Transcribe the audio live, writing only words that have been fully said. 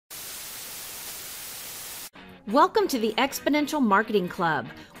Welcome to the Exponential Marketing Club,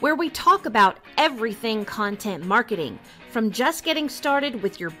 where we talk about everything content marketing, from just getting started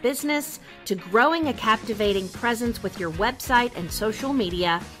with your business to growing a captivating presence with your website and social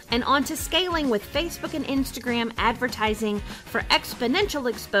media, and on to scaling with Facebook and Instagram advertising for exponential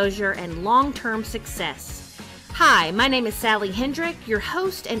exposure and long-term success. Hi, my name is Sally Hendrick, your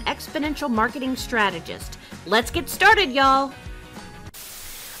host and exponential marketing strategist. Let's get started, y'all.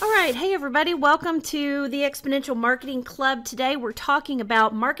 All right. Hey, everybody. Welcome to the Exponential Marketing Club. Today, we're talking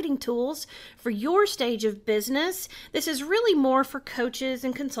about marketing tools for your stage of business. This is really more for coaches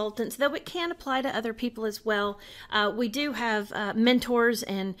and consultants, though it can apply to other people as well. We do have mentors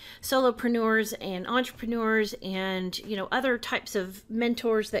and solopreneurs and entrepreneurs and, other types of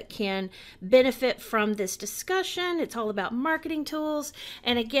mentors that can benefit from this discussion. It's all about marketing tools.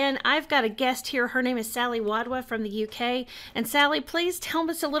 And again, I've got a guest here. Her name is Sally Wadwa from the UK. And Sally, please tell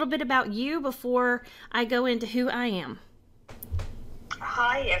us a little bit about you before I go into who I am.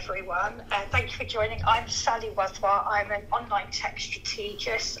 Hi everyone, thank you for joining. I'm Sally Wadwa. I'm an online tech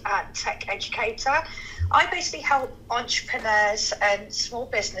strategist and tech educator. I basically help entrepreneurs and small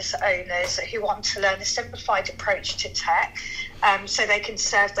business owners who want to learn a simplified approach to tech so they can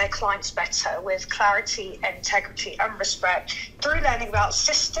serve their clients better with clarity, integrity and respect through learning about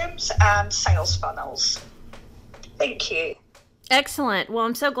systems and sales funnels. Thank you. Excellent. Well,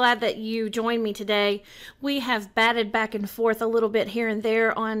 I'm so glad that you joined me today. We have batted back and forth a little bit here and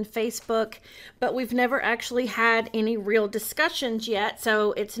there on Facebook, but we've never actually had any real discussions yet.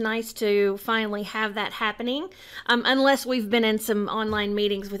 So it's nice to finally have that happening. Unless we've been in some online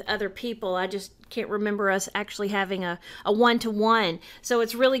meetings with other people. I just can't remember us actually having a one-to-one. So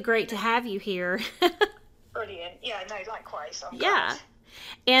it's really great to have you here. Brilliant. Yeah, no, likewise. I'm glad.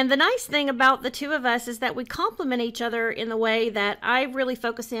 And the nice thing about the two of us is that we complement each other in the way that I really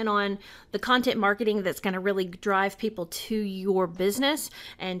focus in on the content marketing that's going to really drive people to your business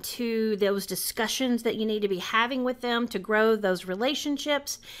and to those discussions that you need to be having with them to grow those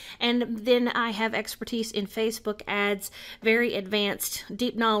relationships. And then I have expertise in Facebook ads, very advanced,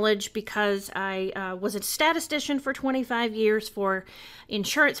 deep knowledge because I was a statistician for 25 years for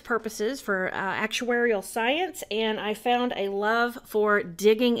insurance purposes, for actuarial science, and I found a love for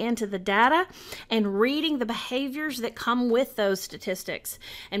digging into the data and reading the behaviors that come with those statistics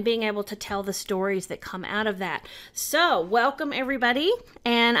and being able to tell the stories that come out of that. So welcome everybody.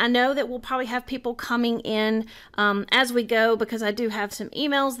 And I know that we'll probably have people coming in as we go because I do have some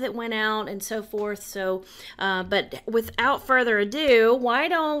emails that went out and so forth. So, but without further ado, why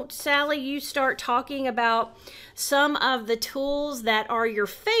don't Sally, you start talking about some of the tools that are your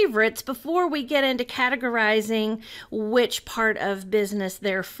favorites before we get into categorizing which part of business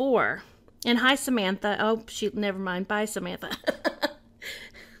they're for. And hi, Samantha. Oh, shoot, never mind. Bye, Samantha.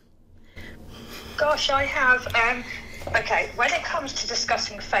 Gosh, I have... Okay, when it comes to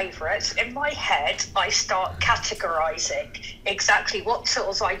discussing favorites, in my head, I start categorizing exactly what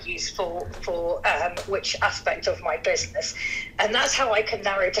tools I use for which aspect of my business. And that's how I can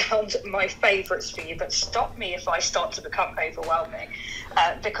narrow down my favorites for you. But stop me if I start to become overwhelming,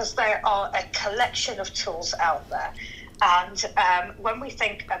 because there are a collection of tools out there. And when we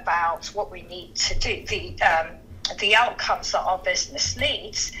think about what we need to do, the outcomes that our business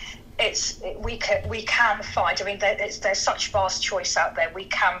needs, we can find. I mean, there's such vast choice out there. We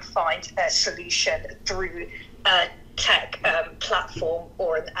can find a solution through a tech platform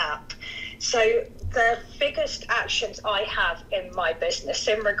or an app. So the biggest actions I have in my business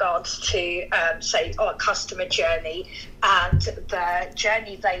in regards to, say, our customer journey and the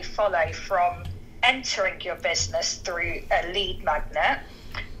journey they follow from entering your business through a lead magnet.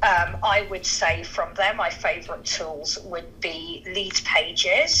 I would say from there, my favorite tools would be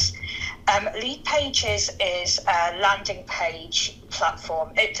Leadpages. Leadpages is a landing page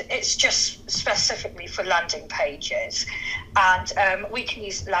platform. It's just specifically for landing pages. And we can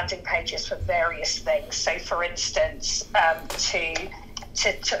use landing pages for various things. So for instance,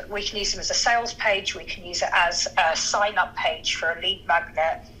 we can use them as a sales page. We can use it as a sign-up page for a lead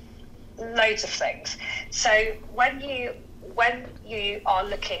magnet. Loads of things. So when you are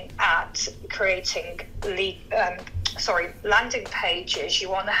looking at creating landing pages, you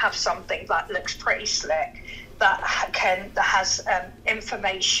want to have something that looks pretty slick, that has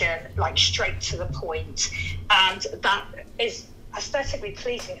information like straight to the point, and that is aesthetically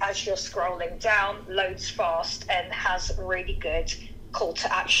pleasing as you're scrolling down, loads fast, and has really good call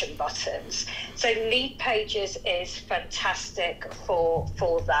to action buttons. So Leadpages is fantastic for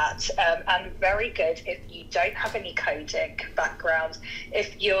that, and very good if you don't have any coding background,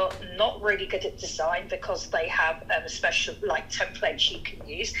 if you're not really good at design, because they have special like templates you can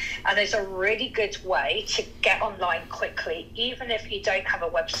use, and there's a really good way to get online quickly even if you don't have a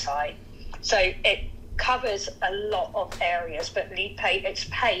website. So it covers a lot of areas, but Leadpage, it's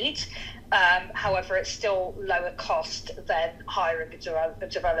paid. However, it's still lower cost than hiring a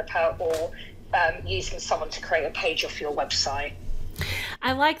developer or using someone to create a page off your website.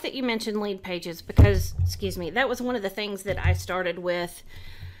 I like that you mentioned Leadpages because, that was one of the things that I started with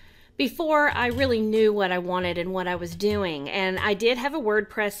before I really knew what I wanted and what I was doing. And I did have a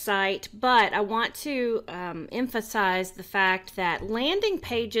WordPress site, but I want to emphasize the fact that landing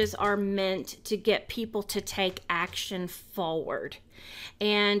pages are meant to get people to take action forward.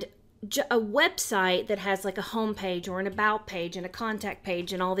 And a website that has like a home page or an about page and a contact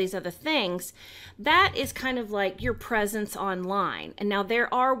page and all these other things, that is kind of like your presence online. And now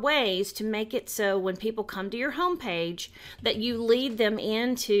there are ways to make it so when people come to your home page that you lead them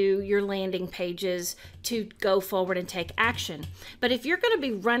into your landing pages to go forward and take action. But if you're going to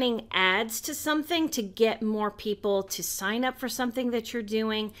be running ads to something to get more people to sign up for something that you're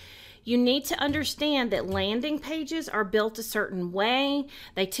doing, you need to understand that landing pages are built a certain way.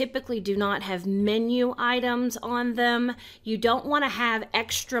 They typically do not have menu items on them. You don't want to have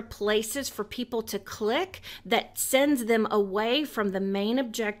extra places for people to click that sends them away from the main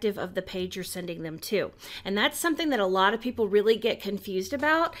objective of the page you're sending them to. And that's something that a lot of people really get confused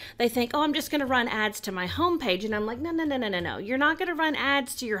about. They think, oh, I'm just going to run ads to my home page. And I'm like, no. You're not going to run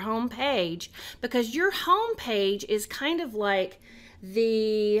ads to your home page, because your home page is kind of like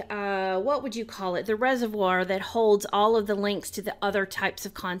the, what would you call it? The reservoir that holds all of the links to the other types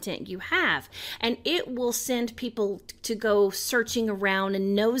of content you have. And it will send people to go searching around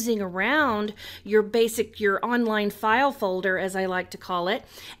and nosing around your online file folder, as I like to call it,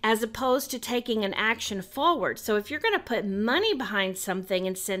 as opposed to taking an action forward. So if you're going to put money behind something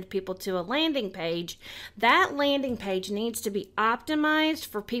and send people to a landing page, that landing page needs to be optimized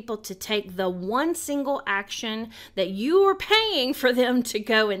for people to take the one single action that you are paying for them to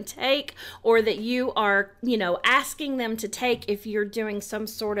go and take, or that you are, asking them to take if you're doing some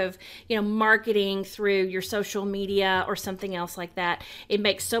sort of, marketing through your social media or something else like that. It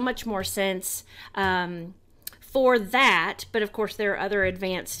makes so much more sense for that. But of course, there are other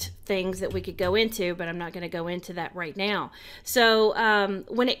advanced things that we could go into, but I'm not going to go into that right now. So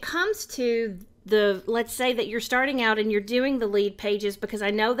when it comes to let's say that you're starting out and you're doing the Leadpages, because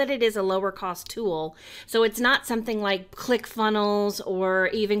I know that it is a lower cost tool. So it's not something like ClickFunnels or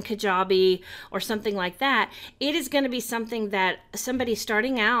even Kajabi or something like that. It is going to be something that somebody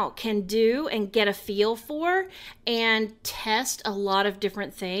starting out can do and get a feel for and test a lot of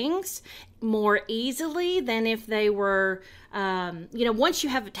different things more easily than if they were, once you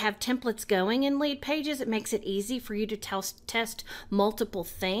have templates going in Leadpages, it makes it easy for you to test multiple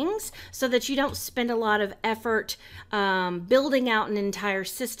things so that you don't spend a lot of effort building out an entire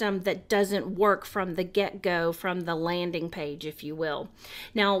system that doesn't work from the get-go, from the landing page, if you will.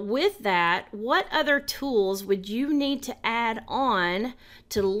 Now, with that, what other tools would you need to add on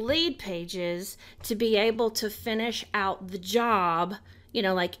to Leadpages to be able to finish out the job,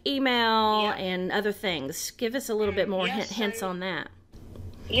 like email and other things? Give us a little bit more hints on that.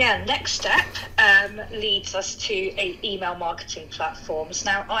 Yeah, next step leads us to email marketing platforms.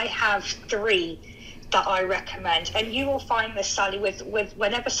 Now, I have 3 that I recommend, and you will find this, Sally, with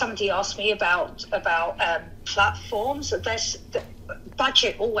whenever somebody asks me about platforms, the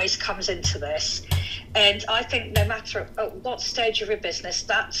budget always comes into this. And I think no matter at what stage of your business,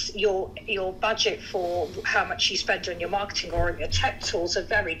 that's your budget for how much you spend on your marketing or on your tech tools are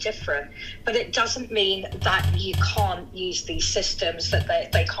very different. But it doesn't mean that you can't use these systems, that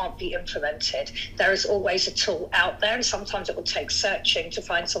they can't be implemented. There is always a tool out there, and sometimes it will take searching to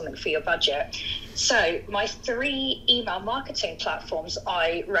find something for your budget. So my 3 email marketing platforms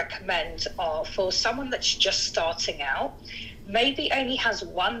I recommend are for someone that's just starting out, maybe only has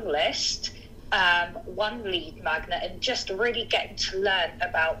one list, one lead magnet, and just really getting to learn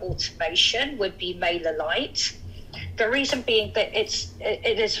about automation would be MailerLite. The reason being that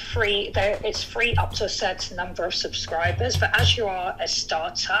it is free. It's free up to a certain number of subscribers, but as you are a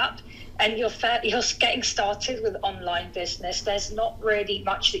startup and you're getting started with online business, there's not really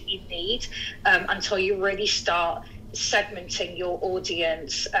much that you need until you really start segmenting your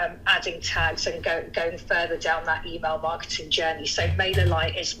audience, adding tags, and going further down that email marketing journey. So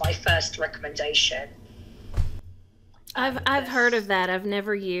MailerLite is my first recommendation. I've heard of that. I've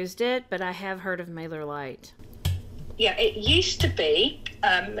never used it, but I have heard of MailerLite. Yeah, it used to be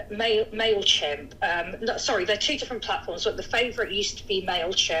MailChimp. Sorry, they're two different platforms, but the favorite used to be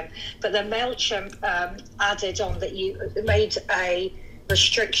MailChimp. But then MailChimp added on that you made a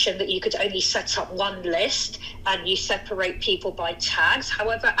restriction that you could only set up one list and you separate people by tags.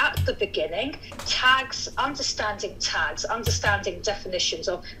 However, at the beginning, understanding definitions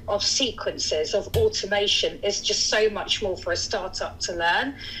of sequences, of automation is just so much more for a startup to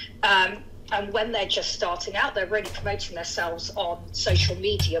learn. And when they're just starting out, they're really promoting themselves on social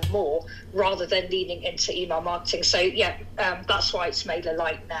media more rather than leaning into email marketing. So that's why it's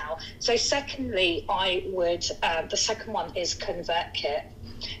MailerLite now. So secondly, the second one is ConvertKit.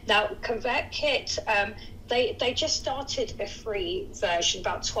 Now, ConvertKit, they just started a free version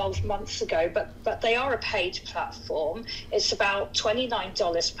about 12 months ago, but they are a paid platform. It's about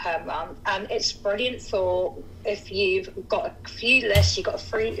 $29 per month, and it's brilliant for if you've got a few lists, you've got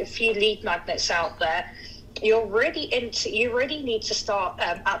a few lead magnets out there. You really need to start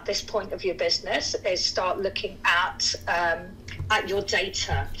at this point of your business is start looking at your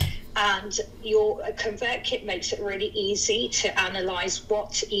data. And your ConvertKit makes it really easy to analyze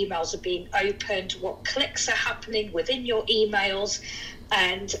what emails are being opened, what clicks are happening within your emails,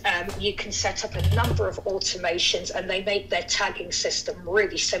 and you can set up a number of automations, and they make their tagging system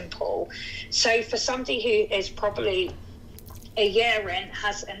really simple. So for somebody who is probably a year in,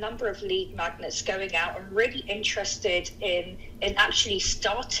 has a number of lead magnets going out and really interested in actually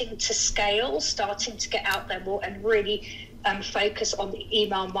starting to scale, starting to get out there more and really focus on the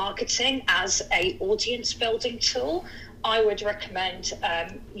email marketing as a audience building tool, I would recommend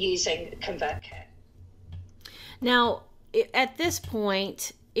using ConvertKit. Now, at this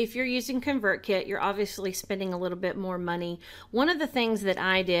point, if you're using ConvertKit, you're obviously spending a little bit more money. One of the things that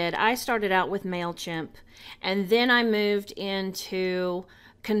I did, I started out with MailChimp, and then I moved into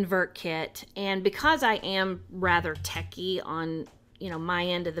ConvertKit. And because I am rather techie on, my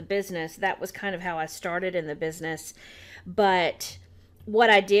end of the business, that was kind of how I started in the business. But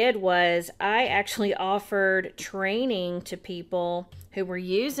what I did was I actually offered training to people who were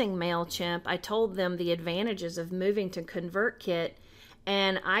using MailChimp. I told them the advantages of moving to ConvertKit,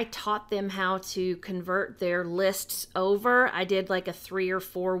 and I taught them how to convert their lists over. I did like a 3 or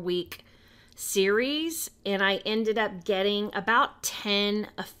 4 week series, and I ended up getting about 10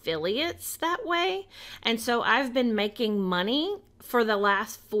 affiliates that way. And so I've been making money for the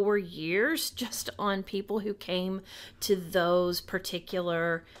last 4 years just on people who came to those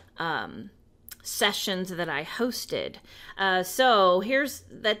particular sessions that I hosted. So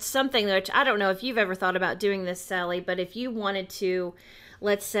that's something which I don't know if you've ever thought about doing this, Sally, but if you wanted to,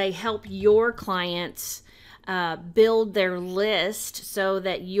 let's say, help your clients build their list so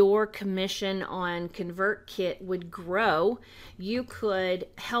that your commission on ConvertKit would grow, you could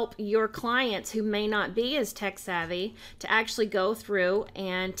help your clients who may not be as tech savvy to actually go through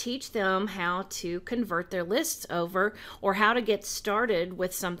and teach them how to convert their lists over or how to get started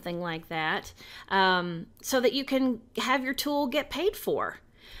with something like that, so that you can have your tool get paid for.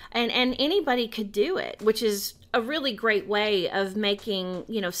 And anybody could do it, which is a really great way of making,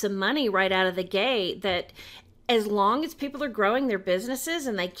 some money right out of the gate, that as long as people are growing their businesses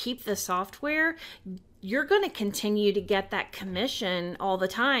and they keep the software, you're going to continue to get that commission all the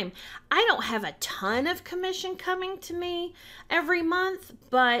time. I don't have a ton of commission coming to me every month,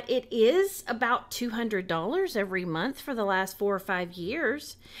 but it is about $200 every month for the last 4 or 5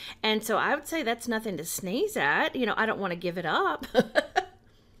 years. And so I would say that's nothing to sneeze at. I don't want to give it up.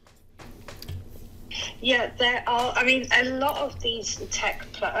 Yeah, there are. I mean, a lot of these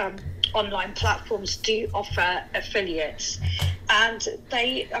online platforms do offer affiliates, and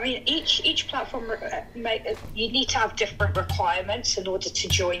each platform you need to have different requirements in order to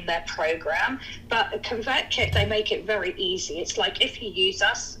join their program. But ConvertKit, they make it very easy. It's like, if you use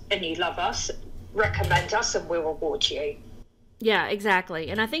us and you love us, recommend us and we'll reward you. Yeah, exactly.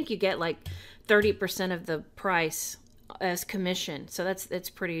 And I think you get like 30% of the price as commission, so that's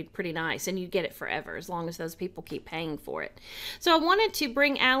pretty nice, and you get it forever as long as those people keep paying for it. So I wanted to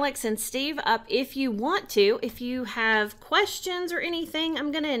bring Alex and Steve up if you want to. If you have questions or anything,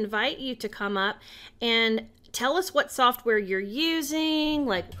 I'm going to invite you to come up and tell us what software you're using,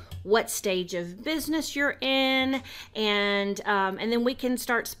 like what stage of business you're in, and then we can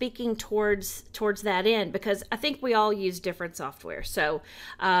start speaking towards that end, because I think we all use different software. So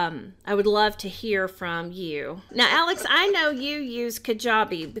I would love to hear from you. Now, Alex, I know you use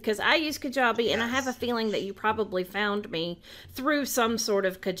Kajabi, because I use Kajabi, yes. And I have a feeling that you probably found me through some sort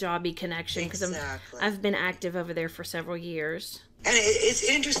of Kajabi connection, because exactly. I've been active over there for several years. And it's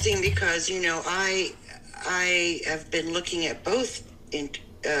interesting because, I have been looking at both in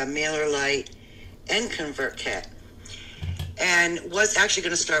MailerLite and ConvertKit, and was actually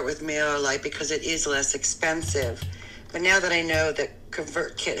going to start with MailerLite because it is less expensive. But now that I know that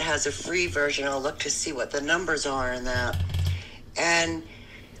ConvertKit has a free version, I'll look to see what the numbers are in that.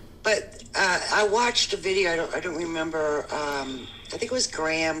 But I watched a video. I don't remember. I think it was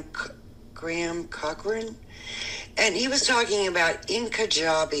Graham Cochran, and he was talking about in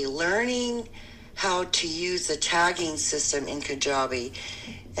Kajabi, learning how to use the tagging system in Kajabi,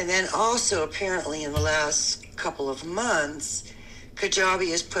 and then also apparently in the last couple of months,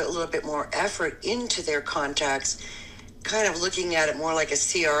 Kajabi has put a little bit more effort into their contacts, kind of looking at it more like a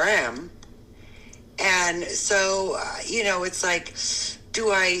CRM. And so, it's like,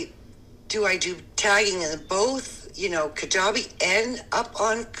 do I do tagging in both, Kajabi and up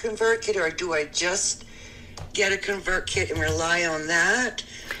on ConvertKit, or do I just get a ConvertKit and rely on that?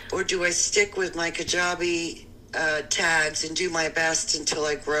 Or do I stick with my Kajabi tags and do my best until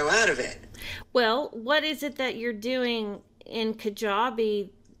I grow out of it? Well, what is it that you're doing in Kajabi?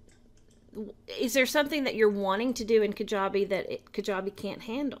 Is there something that you're wanting to do in Kajabi that Kajabi can't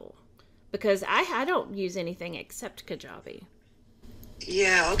handle? Because I don't use anything except Kajabi.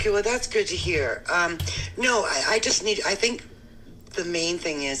 Yeah, okay, well, that's good to hear. No, I think the main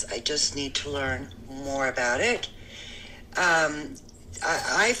thing is I just need to learn more about it.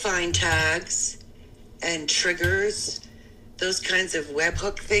 I find tags and triggers, those kinds of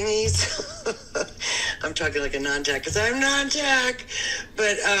webhook thingies. I'm talking like a non-tech because I'm non-tech.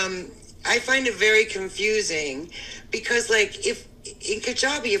 But I find it very confusing because, like, if in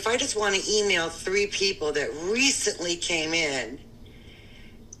Kajabi, if I just want to email 3 people that recently came in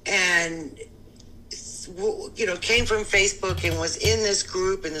and came from Facebook and was in this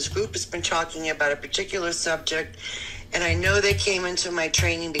group, and this group has been talking about a particular subject, and I know they came into my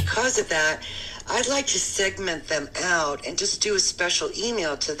training because of that, I'd like to segment them out and just do a special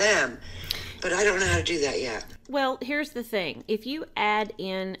email to them. But I don't know how to do that yet. Well, here's the thing. If you add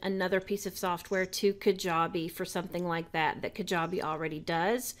in another piece of software to Kajabi for something like that Kajabi already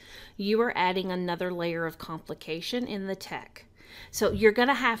does, you are adding another layer of complication in the tech. So you're going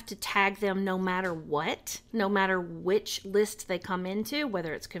to have to tag them no matter what, no matter which list they come into,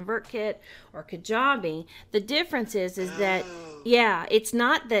 whether it's ConvertKit or Kajabi. The difference is that, it's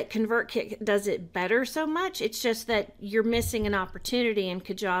not that ConvertKit does it better so much. It's just that you're missing an opportunity in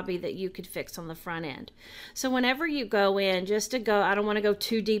Kajabi that you could fix on the front end. So whenever you go in, I don't want to go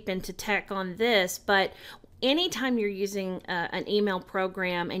too deep into tech on this, but anytime you're using an email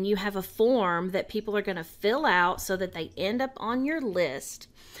program and you have a form that people are going to fill out so that they end up on your list,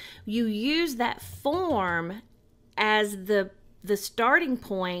 you use that form as the starting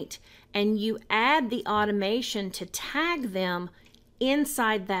point, and you add the automation to tag them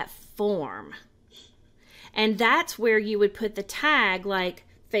inside that form. And that's where you would put the tag, like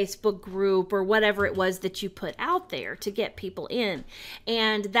Facebook group or whatever it was that you put out there to get people in.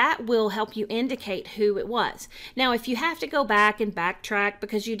 And that will help you indicate who it was. Now, if you have to go back and backtrack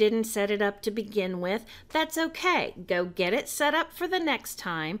because you didn't set it up to begin with, that's okay. Go get it set up for the next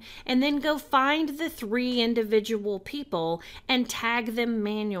time, and then go find the 3 individual people and tag them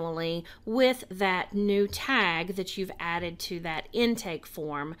manually with that new tag that you've added to that intake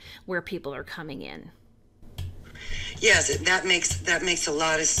form where people are coming in. Yes, that makes a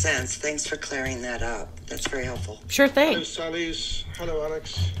lot of sense. Thanks for clearing that up. That's very helpful. Sure thing. Hello, Sally's. Hello,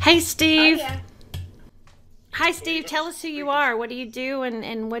 Alex. Hey, Steve. Oh, yeah. Hi, Steve. Tell us who you are. What do you do,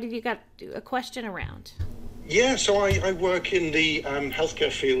 and what have you got a question around? Yeah, so I work in the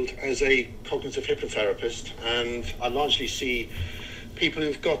healthcare field as a cognitive hypnotherapist, and I largely see people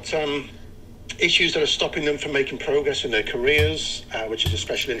who've got issues that are stopping them from making progress in their careers, which is a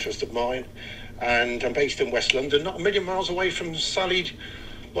special interest of mine. And I'm based in West London, not a million miles away from Sally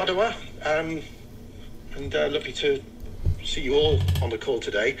Wadawa. And lovely to see you all on the call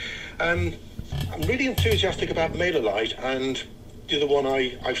today. I'm really enthusiastic about MailerLite, and the other one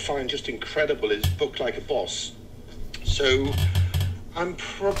I find just incredible is Book Like a Boss. So I'm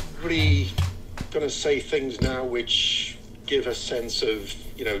probably going to say things now which give a sense of,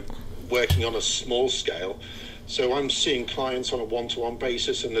 working on a small scale. So I'm seeing clients on a one-to-one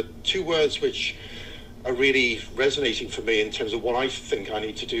basis, and the 2 words which are really resonating for me in terms of what I think I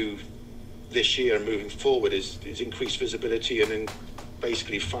need to do this year and moving forward is increase visibility, and then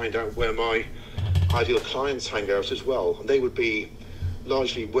basically find out where my ideal clients hang out as well. And they would be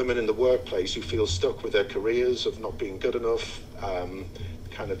largely women in the workplace who feel stuck with their careers, of not being good enough,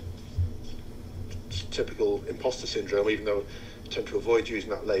 kind of typical imposter syndrome, even though I tend to avoid using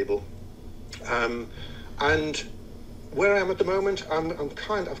that label. And where I am at the moment,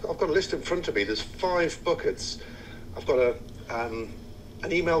 I've got a list in front of me. There's 5 buckets. I've got an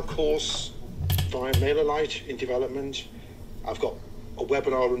email course via MailerLite in development, I've got a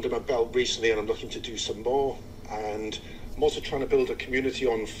webinar under my belt recently, and I'm looking to do some more. And I'm also trying to build a community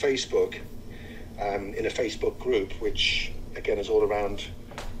on Facebook, in a Facebook group, which again is all around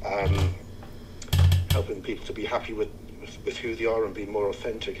helping people to be happy with who they are and be more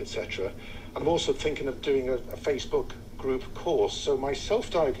authentic, etc. I'm also thinking of doing a Facebook group course. So my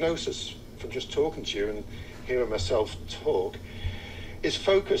self-diagnosis from just talking to you and hearing myself talk is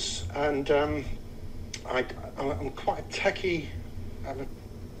focus. And I'm quite a techie. I'm a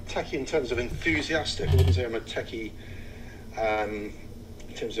techie in terms of enthusiastic. I wouldn't say I'm a techie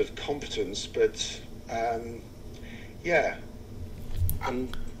in terms of competence, but yeah.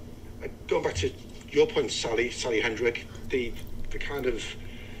 And going back to your point, Sally Hendrick, the kind of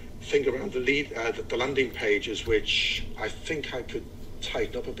thing around the landing pages, which I think I could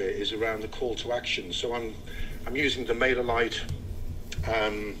tighten up a bit, is around the call to action. So I'm using the MailerLite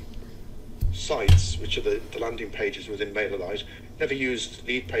sites, which are the landing pages within MailerLite. Never used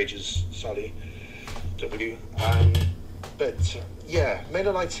lead pages, Sally W. But yeah,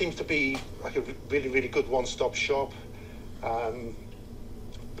 MailerLite seems to be like a really, really good one-stop shop.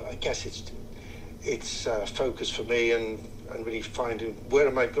 But I guess it's focus for me, and really finding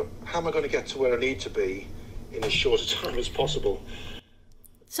how am I going to get to where I need to be in as short a time as possible.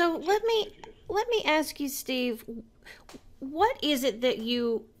 So let me ask you, Steve, what is it that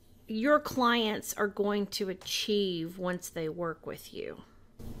your clients are going to achieve once they work with you?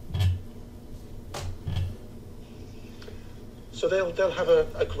 So they'll have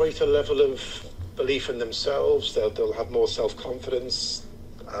a greater level of belief in themselves. They'll have more self-confidence,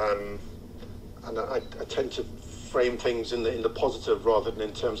 and I tend to frame things in the positive rather than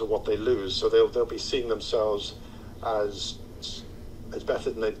in terms of what they lose. So they'll be seeing themselves as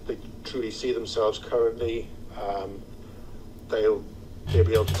better than they truly see themselves currently. They'll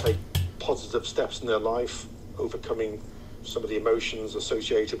be able to take positive steps in their life, overcoming some of the emotions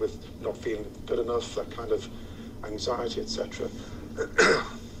associated with not feeling good enough, that kind of anxiety, etc.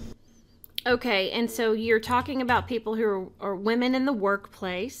 Okay, and so you're talking about people who are women in the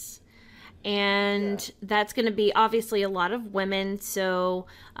workplace, and that's going to be obviously a lot of women. So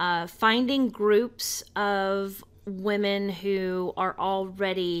finding groups of women who are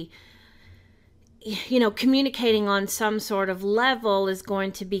already, communicating on some sort of level is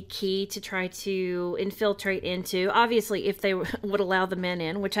going to be key to try to infiltrate into. Obviously, if they would allow the men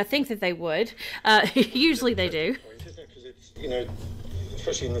in, which I think that they would. Usually they do. Because it's,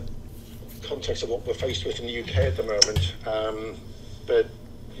 especially in the context of what we're faced with in the UK at the moment. But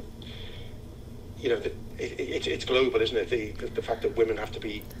it's global, isn't it? The fact that women have to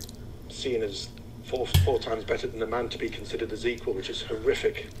be seen as four times better than a man to be considered as equal, which is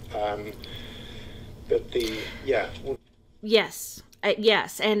horrific. Yes.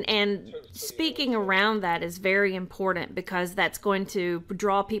 Yes, and speaking around that is very important, because that's going to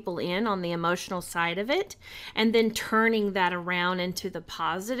draw people in on the emotional side of it, and then turning that around into the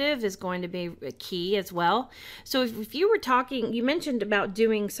positive is going to be a key as well. So if you were talking, you mentioned about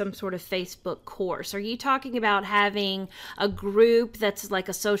doing some sort of Facebook course. Are you talking about having a group that's like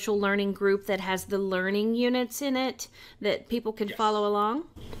a social learning group that has the learning units in it that people can follow along?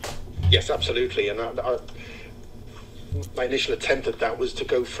 Yes, absolutely. And my initial attempt at that was to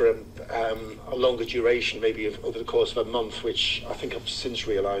go for a longer duration, maybe over the course of a month, which I think I've since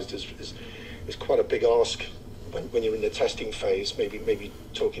realised is quite a big ask when you're in the testing phase. Maybe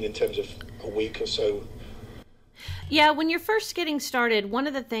talking in terms of a week or so. Yeah, when you're first getting started, one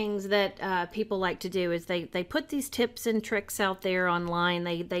of the things that people like to do is they put these tips and tricks out there online.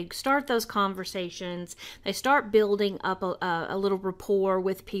 They start those conversations. They start building up a little rapport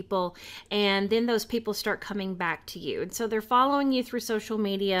with people, and then those people start coming back to you. And so they're following you through social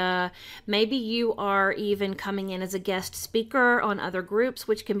media. Maybe you are even coming in as a guest speaker on other groups,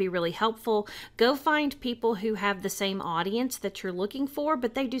 which can be really helpful. Go find people who have the same audience that you're looking for,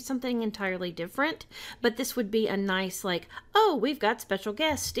 but they do something entirely different. But this would be a nice, like, oh, we've got special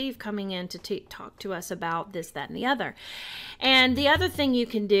guest Steve coming in to talk to us about this, that, and the other. And the other thing you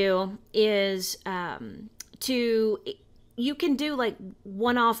can do is you can do like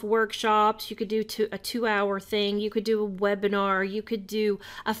one-off workshops. You could do a 2-hour thing. You could do a webinar. You could do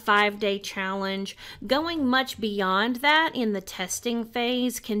a 5-day challenge. Going much beyond that in the testing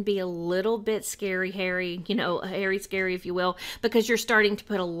phase can be a little bit scary, scary, if you will, because you're starting to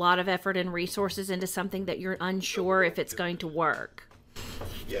put a lot of effort and resources into something that you're unsure if it's going to work.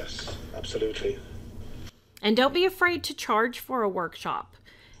 Yes, absolutely. And don't be afraid to charge for a workshop.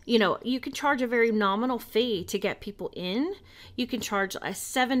 You can charge a very nominal fee to get people in. You can charge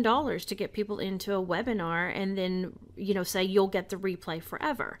 $7 to get people into a webinar, and then, say you'll get the replay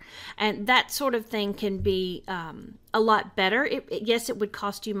forever. And that sort of thing can be a lot better. Yes, it would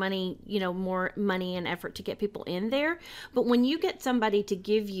cost you money, more money and effort to get people in there. But when you get somebody to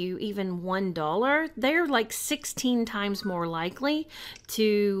give you even $1, they're like 16 times more likely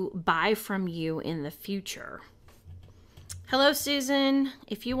to buy from you in the future. Hello, Susan.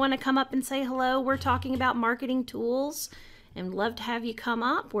 If you want to come up and say hello, we're talking about marketing tools, and love to have you come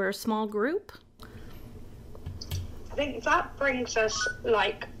up. We're a small group. I think that brings us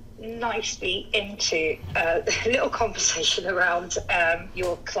nicely into a little conversation around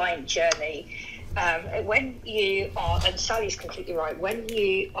your client journey. When you are, and Sally's completely right, when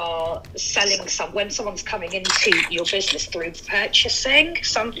you are selling when someone's coming into your business through purchasing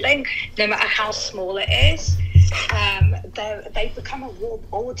something, no matter how small it is, they become a warm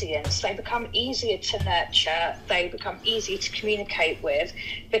audience. They become easier to nurture. They become easier to communicate with,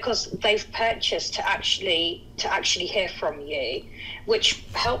 because they've purchased to actually hear from you, which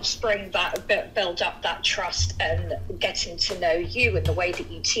helps build up that trust and getting to know you and the way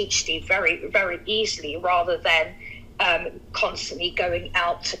that you teach, Steve, very, very easily, rather than constantly going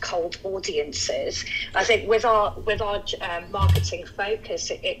out to cold audiences. I think with our marketing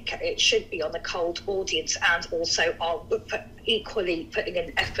focus, it should be on the cold audience, and also equally putting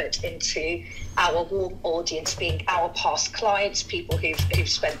an effort into our warm audience, being our past clients, people who've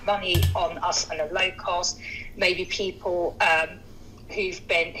spent money on us at a low cost, maybe people who've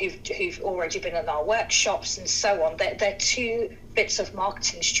already been in our workshops and so on. They're two bits of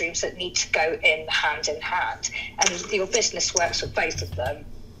marketing streams that need to go in hand, and your business works with both of them.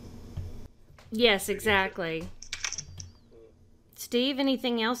 Yes, exactly. Steve,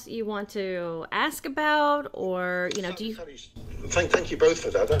 anything else you want to ask about, or do you? Thank you both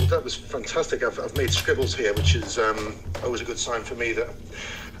for that. That was fantastic. I've made scribbles here, which is always a good sign for me that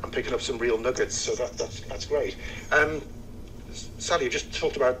I'm picking up some real nuggets. So that's great. Sally, you just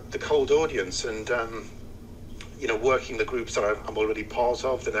talked about the cold audience and working the groups that I'm already part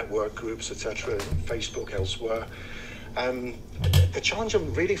of, the network groups, etc., Facebook, elsewhere. The challenge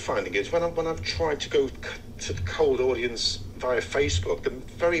I'm really finding is when I've tried to go to the cold audience via Facebook, the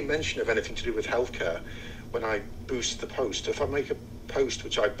very mention of anything to do with healthcare, when I boost the post, if I make a post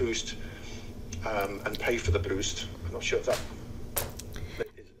which I boost and pay for the boost, I'm not sure if that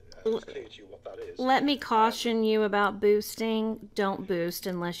is clear to you what that is. Let me caution you about boosting. Don't boost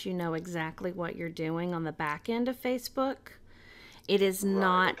unless you know exactly what you're doing on the back end of Facebook. It is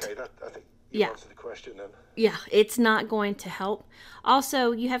not... Okay, I think you answered the question then. Yeah, it's not going to help.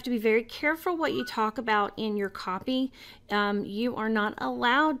 Also, you have to be very careful what you talk about in your copy. You are not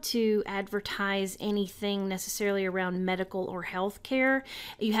allowed to advertise anything necessarily around medical or health care.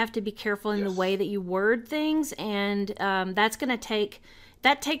 You have to be careful in the way that you word things, and that's going to take...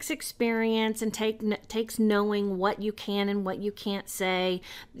 That takes experience and takes knowing what you can and what you can't say.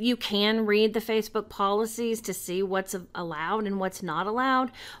 You can read the Facebook policies to see what's allowed and what's not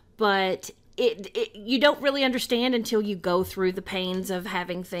allowed, but you don't really understand until you go through the pains of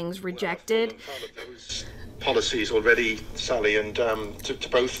having things rejected. Those policies already, Sally, and to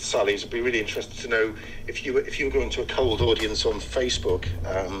both Sallys, I'd be really interested to know if you were going to a cold audience on Facebook,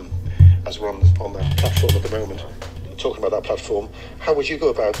 as we're on that platform at the moment. Talking about that platform, how would you go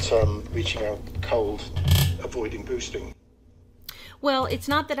about reaching out cold, avoiding boosting? Well, it's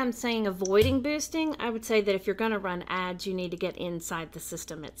not that I'm saying avoiding boosting. I would say that if you're going to run ads, you need to get inside the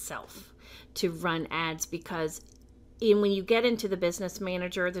system itself to run ads, because when you get into the Business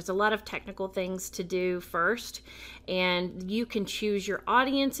Manager, there's a lot of technical things to do first, and you can choose your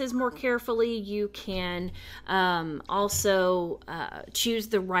audiences more carefully. You can also choose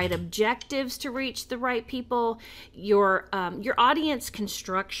the right objectives to reach the right people. Your audience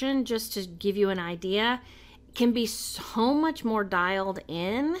construction, just to give you an idea, can be so much more dialed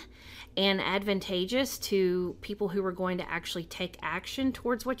in and advantageous to people who are going to actually take action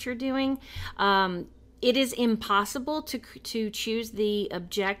towards what you're doing. It is impossible to choose the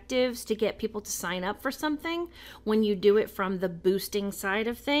objectives to get people to sign up for something when you do it from the boosting side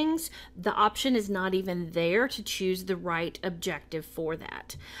of things. The option is not even there to choose the right objective for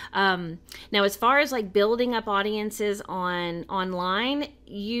that. Now, as far as like building up audiences online,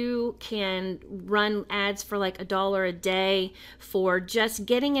 you can run ads for like $1 a day for just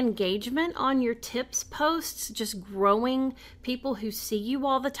getting engagement on your tips posts, just growing people who see you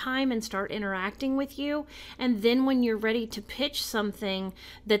all the time and start interacting with you. And then when you're ready to pitch something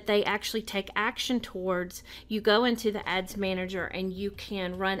that they actually take action towards, you go into the ads manager and you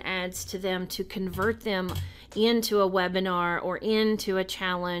can run ads to them to convert them into a webinar or into a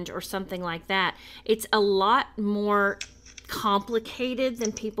challenge or something like that. It's a lot more complicated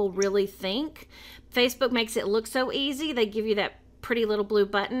than people really think. Facebook makes it look so easy. They give you that pretty little blue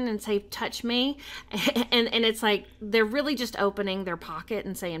button and say, touch me. And it's like, they're really just opening their pocket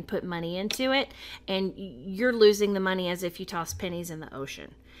and saying, put money into it. And you're losing the money as if you toss pennies in the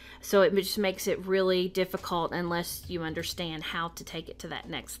ocean. So it just makes it really difficult unless you understand how to take it to that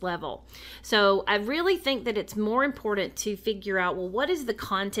next level. So I really think that it's more important to figure out, well, what is the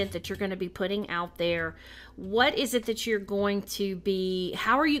content that you're going to be putting out there? What is it that you're going to be,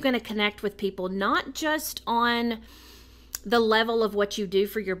 how are you going to connect with people, not just on the level of what you do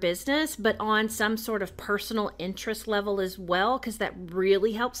for your business, but on some sort of personal interest level as well, because that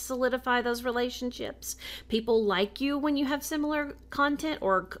really helps solidify those relationships. People like you when you have similar content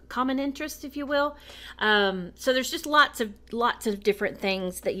or common interest, if you will. So there's just lots of different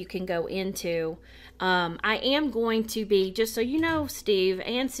things that you can go into. I am going to be, just so you know, Steve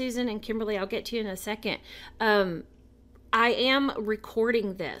and Susan and Kimberly, I'll get to you in a second. I am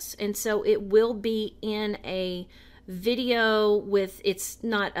recording this, and so it will be in a video with, it's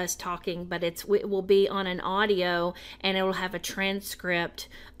not us talking, but it will be on an audio, and it will have a transcript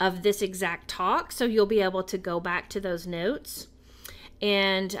of this exact talk, so you'll be able to go back to those notes.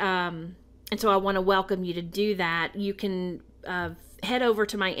 And so I want to welcome you to do that. You can head over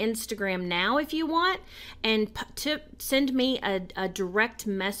to my Instagram now if you want, and to send me a direct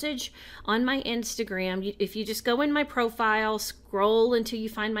message on my Instagram. If you just go in my profile, scroll until you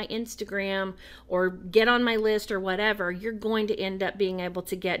find my Instagram, or get on my list or whatever, you're going to end up being able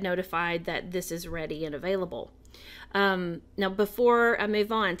to get notified that this is ready and available. Now, before I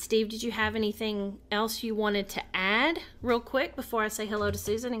move on, Steve, did you have anything else you wanted to add real quick before I say hello to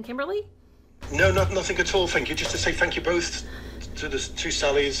Susan and Kimberly? No, nothing at all, thank you. Just to say thank you both to the two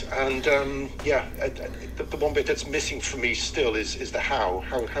Sallys, and the one bit that's missing for me still is the how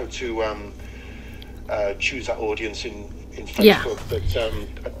to choose that audience in Facebook. Yeah. But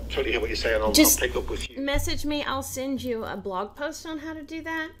I totally hear what you're saying. I'll pick up with you. Message me. I'll send you a blog post on how to do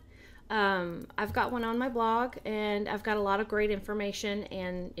that. I've got one on my blog, and I've got a lot of great information,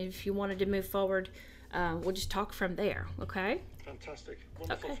 and if you wanted to move forward, we'll just talk from there. Okay? Fantastic.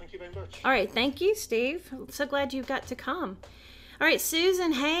 Wonderful. Okay. Thank you very much. All right. Thank you, Steve. I'm so glad you got to come. All right,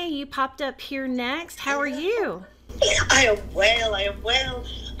 Susan, hey, you popped up here next. How are you? I am well.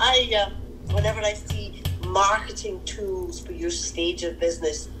 Whenever I see marketing tools for your stage of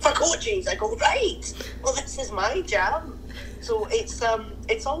business for coaches, I go, right, well, this is my jam. So it's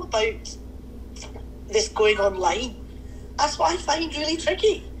all about this going online. That's what I find really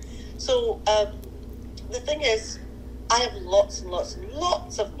tricky. So the thing is, I have lots and lots and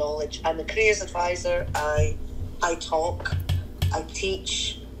lots of knowledge. I'm a careers advisor. I talk, I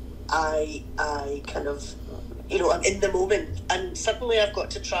teach, I kind of, I'm in the moment. And suddenly I've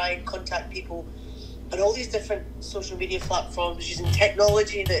got to try and contact people on all these different social media platforms using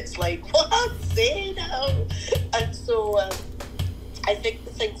technology that's like, what? Say now. And so I think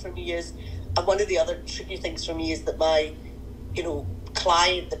the thing for me is, and one of the other tricky things for me is that my,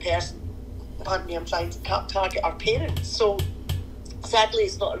 client, the person, pardon me, I'm trying to target our parents. So sadly,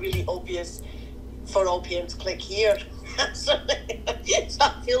 it's not really obvious for all parents to click here. So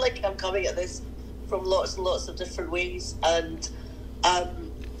I feel like I'm coming at this from lots and lots of different ways. And,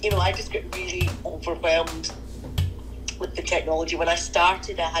 I just get really overwhelmed with the technology. When I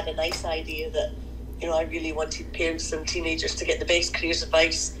started, I had a nice idea that, I really wanted parents and teenagers to get the best careers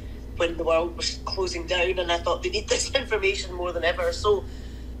advice when the world was closing down. And I thought they need this information more than ever. So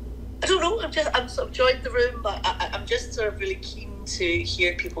I don't know, I'm sort of joined the room, but I'm just sort of really keen to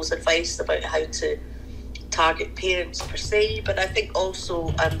hear people's advice about how to target parents per se, but I think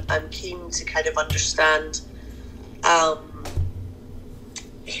also I'm keen to kind of understand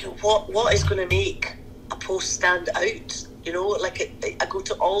what is going to make a post stand out. I go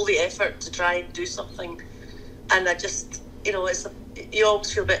to all the effort to try and do something, and I just, you always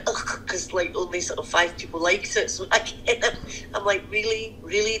feel a bit because only sort of 5 people liked it. So I'm like, really,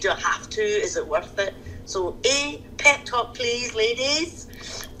 do I have to? Is it worth it? So A, pep talk please, ladies,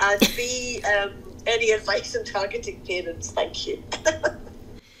 and B, any advice on targeting parents? Thank you.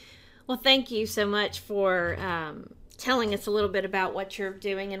 Well, thank you so much for telling us a little bit about what you're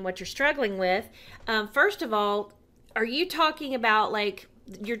doing and what you're struggling with. First of all, are you talking about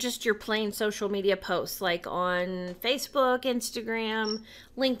your plain social media posts, like on Facebook, Instagram,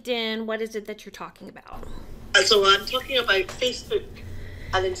 LinkedIn? What is it that you're talking about? So I'm talking about Facebook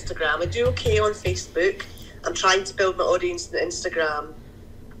and Instagram. I do okay on Facebook. I'm trying to build my audience on Instagram,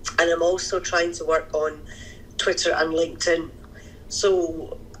 and I'm also trying to work on Twitter and LinkedIn.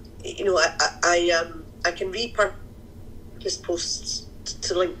 So, you know, I can repurpose posts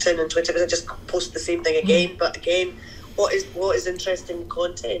to LinkedIn and Twitter because I just post the same thing again. But again, what is interesting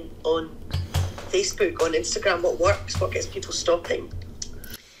content on Facebook, on Instagram? What works? What gets people stopping?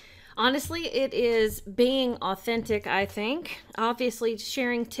 Honestly, it is being authentic, I think. Obviously,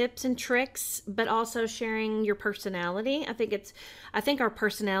 sharing tips and tricks, but also sharing your personality. I think our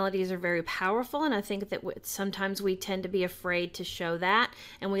personalities are very powerful, and I think that sometimes we tend to be afraid to show that,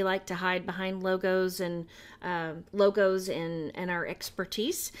 and we like to hide behind logos and our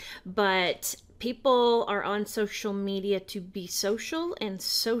expertise. But people are on social media to be social, and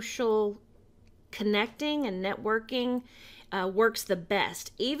social connecting and networking works the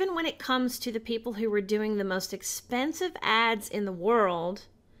best. Even when it comes to the people who are doing the most expensive ads in the world,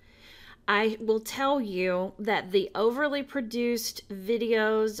 I will tell you that the overly produced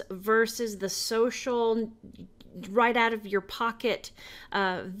videos versus the social, right out of your pocket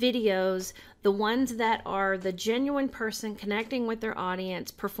videos, the ones that are the genuine person connecting with their audience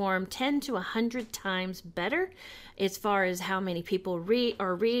perform 10 to 100 times better as far as how many people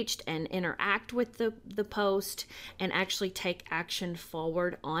are reached and interact with the post and actually take action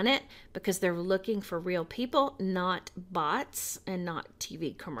forward on it, because they're looking for real people, not bots and not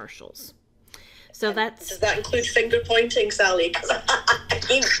TV commercials. So does that include finger pointing, Sally? Because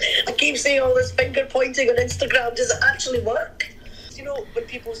I keep seeing all this finger pointing on Instagram. Does it actually work? You know, when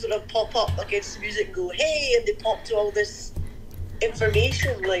people sort of pop up against the music and go, hey, and they pop to all this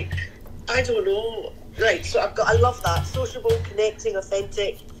information, like, I don't know. Right, so I love that. Sociable, connecting,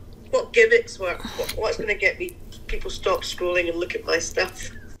 authentic. What gimmicks work? What's going to get people stop scrolling and look at my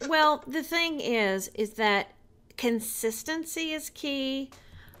stuff? Well, the thing is that consistency is key.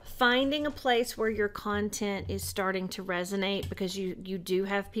 Finding a place where your content is starting to resonate because you do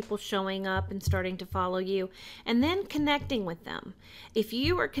have people showing up and starting to follow you, and then connecting with them. If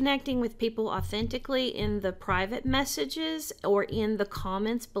you are connecting with people authentically in the private messages or in the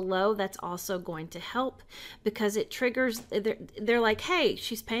comments below, that's also going to help, because it triggers, they're like, hey,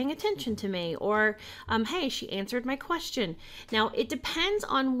 she's paying attention to me, or hey, she answered my question. Now, it depends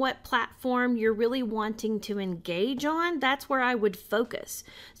on what platform you're really wanting to engage on. That's where I would focus.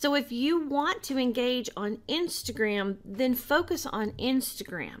 So if you want to engage on Instagram, then focus on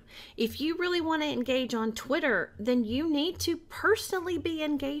Instagram. If you really want to engage on Twitter, then you need to personally be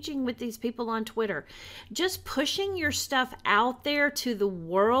engaging with these people on Twitter. Just pushing your stuff out there to the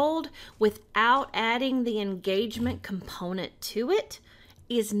world without adding the engagement component to it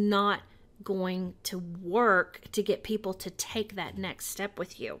is not going to work to get people to take that next step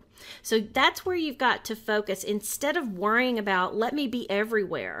with you. So that's where you've got to focus. Instead of worrying about, let me be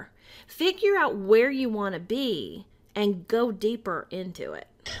everywhere, figure out where you want to be and go deeper into it.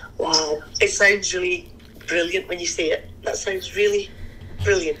 Wow, it sounds really brilliant when you say it. That sounds really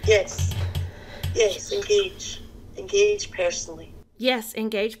brilliant. Yes, engage personally. Yes,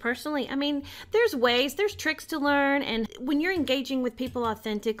 engage personally. I mean, there's tricks to learn. And when you're engaging with people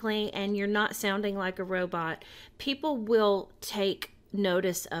authentically and you're not sounding like a robot, people will take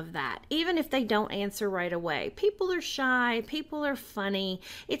notice of that, even if they don't answer right away. People are shy, people are funny,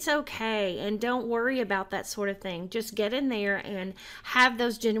 it's okay, and don't worry about that sort of thing. Just get in there and have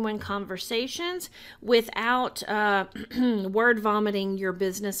those genuine conversations without word vomiting your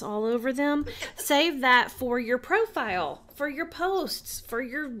business all over them. Save that for your profile, for your posts, for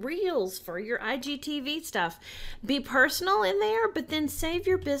your reels, for your IGTV stuff. Be personal in there, but then save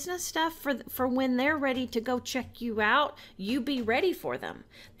your business stuff for when they're ready to go check you out. You be ready for them.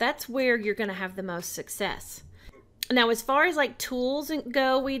 That's where you're going to have the most success. Now, as far as like tools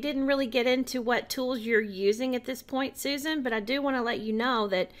go, we didn't really get into what tools you're using at this point, Susan, but I do want to let you know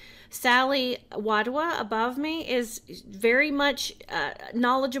that Sally Wadwa above me is very much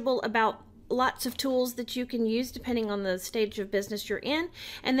knowledgeable about lots of tools that you can use depending on the stage of business you're in.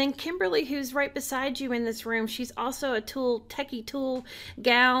 And then Kimberly, who's right beside you in this room, she's also a techie tool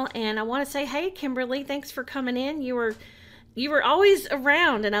gal. And I want to say, hey, Kimberly, thanks for coming in. You were always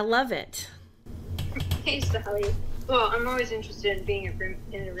around, and I love it. Hey, Sally. Well, I'm always interested in being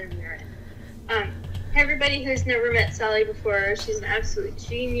in a room you're in. Hey, everybody who's never met Sally before, she's an absolute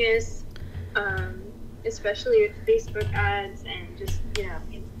genius, especially with Facebook ads and just,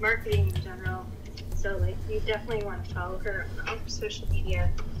 in marketing in general. So, you definitely want to follow her on social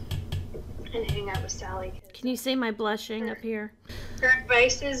media and hang out with Sally. Can you see my blushing up here? Her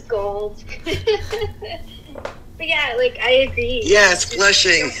advice is gold. But yeah, like, I agree. Yes,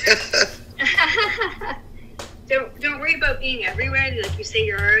 blushing. Don't worry about being everywhere. Like you say,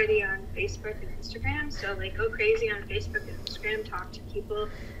 you're already on Facebook and Instagram, so like go crazy on Facebook and Instagram, talk to people,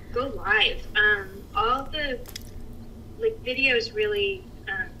 go live. All the like video is really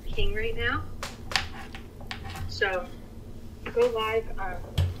king right now, so go live.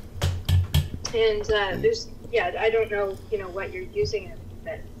 And there's I don't know what you're using it,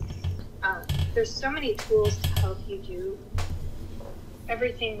 but there's so many tools to help you do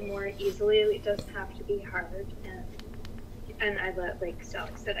everything more easily. It doesn't have to be hard, and I love, like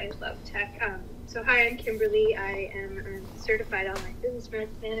Sally said, I love tech. So hi, I'm Kimberly. I am a certified online business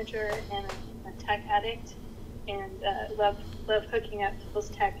manager and a tech addict, and love hooking up people's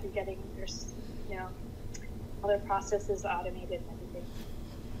tech and getting their all their processes automated and everything.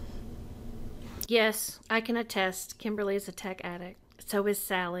 Yes, I can attest. Kimberly is a tech addict. So is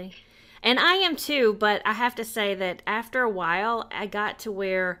Sally. And I am too, but I have to say that after a while, I got to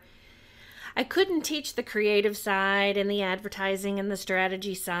where I couldn't teach the creative side and the advertising and the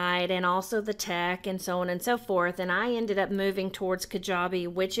strategy side and also the tech and so on and so forth. And I ended up moving towards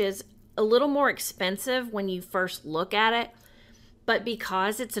Kajabi, which is a little more expensive when you first look at it. But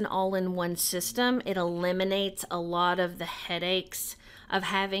because it's an all-in-one system, it eliminates a lot of the headaches of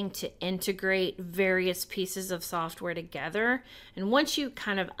having to integrate various pieces of software together. And once you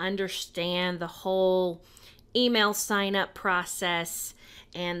kind of understand the whole email sign-up process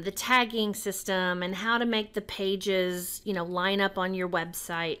and the tagging system and how to make the pages, line up on your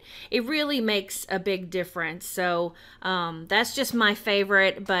website, it really makes a big difference. So that's just my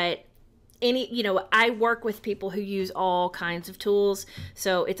favorite, but I work with people who use all kinds of tools.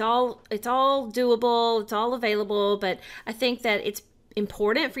 So it's all doable, it's all available, but I think that it's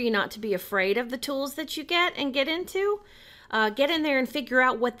important for you not to be afraid of the tools that you get and get into. Get in there and figure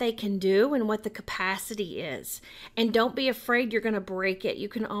out what they can do and what the capacity is. And don't be afraid you're going to break it. You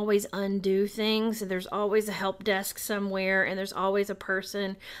can always undo things. And there's always a help desk somewhere. And there's always a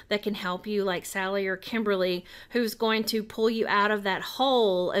person that can help you, like Sally or Kimberly, who's going to pull you out of that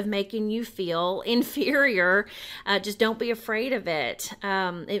hole of making you feel inferior. Just don't be afraid of it.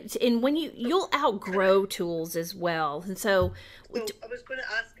 And when you'll outgrow tools as well. And so I was going to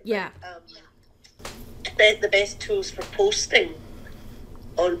ask about, yeah. The best tools for posting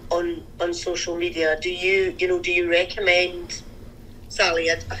on social media. Do you recommend, Sally,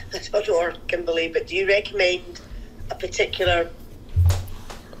 I don't know, or Kimberly, but do you recommend a particular,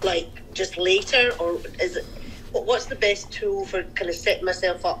 like, just later, or is it, what's the best tool for kind of setting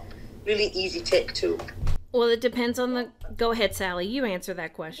myself up? Really easy tech tool. Well, it depends on go ahead, Sally, you answer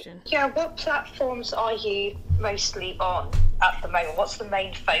that question. Yeah, what platforms are you mostly on at the moment? What's the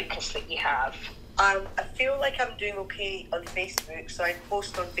main focus that you have? I feel like I'm doing okay on Facebook, so I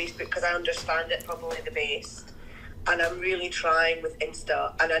post on Facebook because I understand it probably the best, and I'm really trying with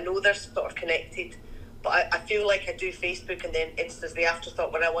Insta, and I know they're sort of connected, but I feel like I do Facebook and then Insta's the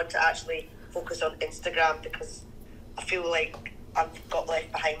afterthought when I want to actually focus on Instagram, because I feel like I've got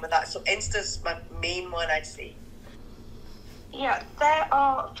left behind with that. So Insta's my main one, I'd say. Yeah, there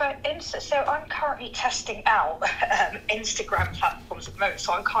are, for instance, so I'm currently testing out Instagram platforms at the moment,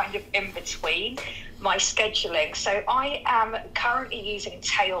 so I'm kind of in between my scheduling. So I am currently using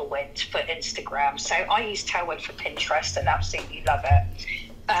Tailwind for Instagram. So I use Tailwind for Pinterest and absolutely love it.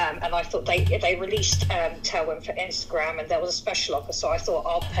 And I thought they released Tailwind for Instagram, and there was a special offer, so I thought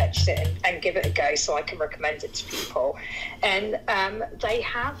I'll purchase it and give it a go so I can recommend it to people. And they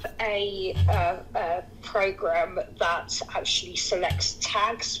have a program that actually selects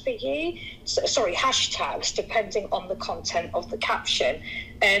tags for you, hashtags, depending on the content of the caption.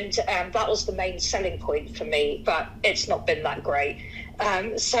 And that was the main selling point for me, but it's not been that great.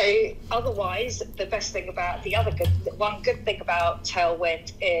 So otherwise, the best thing about one good thing about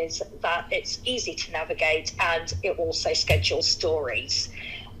Tailwind is that it's easy to navigate, and it also schedules stories.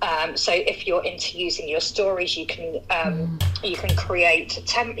 So if you're into using your stories, you can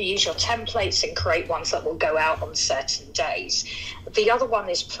use your templates and create ones that will go out on certain days. The other one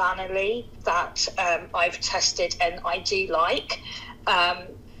is Planoly that I've tested and I do like.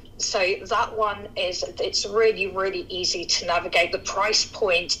 So that one it's really, really easy to navigate. The price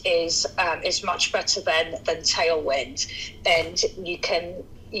point is much better than Tailwind, and you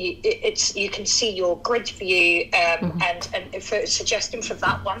can see your grid view. And if a suggestion for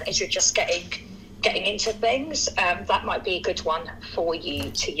that one is you're just getting into things, that might be a good one for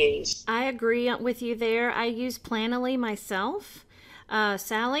you to use. I agree with you there. I use Planoly myself.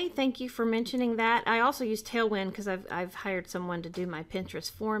 Sally, thank you for mentioning that. I also use Tailwind because I've hired someone to do my Pinterest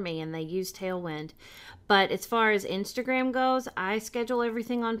for me, and they use Tailwind. But as far as Instagram goes, I schedule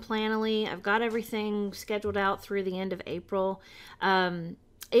everything on Planoly. I've got everything scheduled out through the end of April.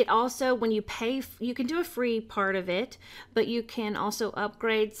 It also, when you pay, you can do a free part of it, but you can also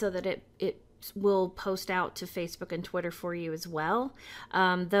upgrade so that it will post out to Facebook and Twitter for you as well.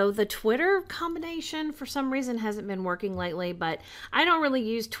 Though the Twitter combination for some reason hasn't been working lately, but I don't really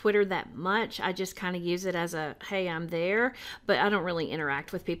use Twitter that much. I just kind of use it as a, hey, I'm there, but I don't really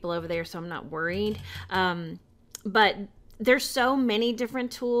interact with people over there, so I'm not worried. But there's so many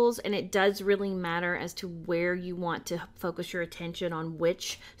different tools, and it does really matter as to where you want to focus your attention on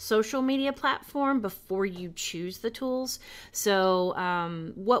which social media platform before you choose the tools. So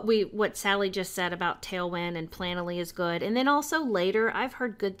what Sally just said about Tailwind and Planoly is good. And then also Later, I've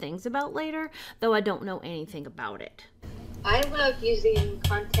heard good things about Later, though I don't know anything about it. I love using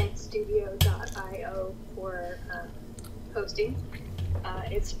contentstudio.io for posting.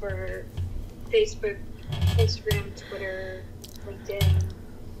 It's for Facebook, Instagram, Twitter, LinkedIn,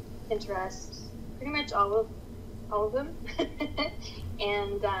 Pinterest, pretty much all of them.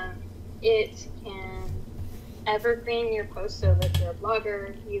 And it can evergreen your posts, so that if you're a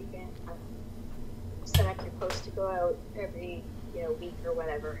blogger, you can set up your post to go out every week or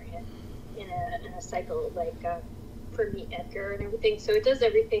whatever in a cycle, like for Meet Edgar and everything. So it does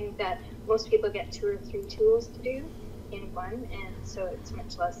everything that most people get 2 or 3 tools to do in one, and so it's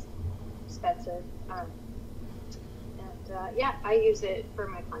much less expensive. I use it for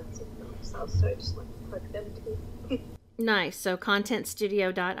my clients and for myself, so I just want to click them too. Nice. So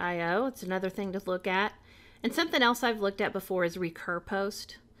contentstudio.io, it's another thing to look at. And something else I've looked at before is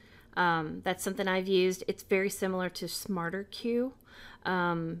Recurpost. That's something I've used. It's very similar to SmarterQueue.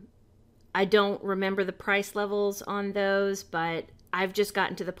 I don't remember the price levels on those, but I've just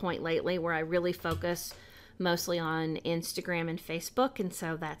gotten to the point lately where I really focus mostly on Instagram and Facebook, and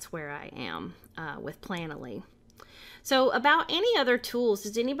so that's where I am with Planoly. So about any other tools,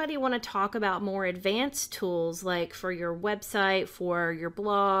 does anybody want to talk about more advanced tools, like for your website, for your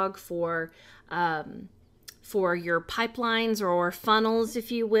blog, for your pipelines or funnels,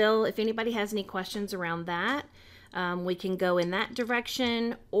 if you will? If anybody has any questions around that, we can go in that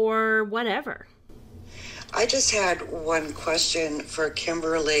direction or whatever. I just had one question for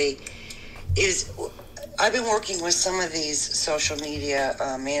Kimberly. I've been working with some of these social media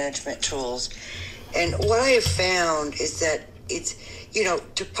management tools, and what I have found is that it's,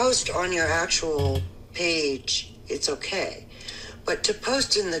 to post on your actual page, it's okay. But to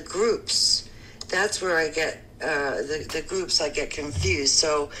post in the groups, that's where I get, the groups I get confused.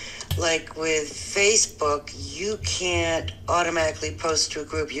 So like with Facebook, you can't automatically post to a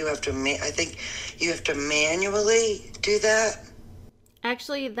group. You have to, I think you have to manually do that.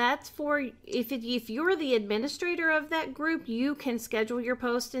 Actually, that's for if you're the administrator of that group, you can schedule your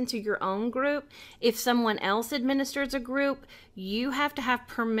post into your own group. If someone else administers a group, you have to have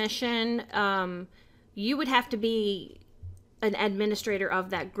permission. You would have to be an administrator of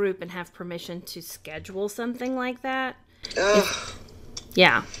that group and have permission to schedule something like that.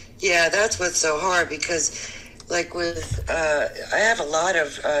 Yeah. Yeah, that's what's so hard, because like with, I have a lot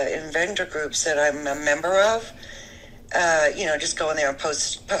of inventor groups that I'm a member of. Just go in there and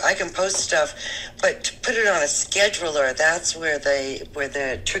post. I can post stuff, but to put it on a scheduler, that's where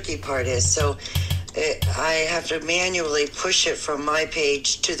the tricky part is. So I have to manually push it from my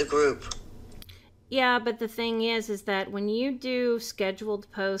page to the group. Yeah, but the thing is that when you do scheduled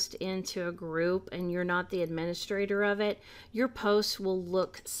post into a group and you're not the administrator of it, your posts will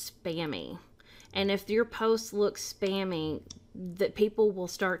look spammy. And if your posts look spammy, that people will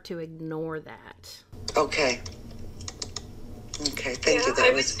start to ignore that. Okay, thank you.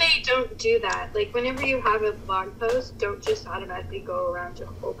 I would say don't do that. Like, whenever you have a blog post, don't just automatically go around to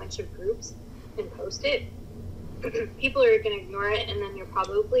a whole bunch of groups and post it. People are going to ignore it, and then you'll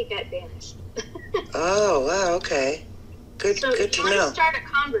probably get banished. Oh, wow, okay. Good to know. So if you want to start a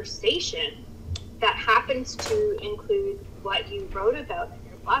conversation that happens to include what you wrote about in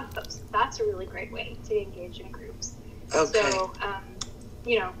your blog post, that's a really great way to engage in groups. Okay. So,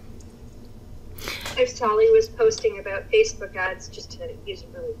 if Sally was posting about Facebook ads, just to use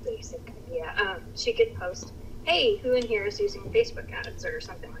a really basic idea, she could post, hey, who in here is using Facebook ads, or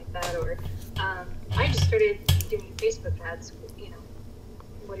something like that, or I just started doing Facebook ads,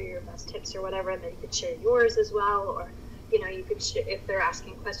 what are your best tips or whatever, and then you could share yours as well, or you could if they're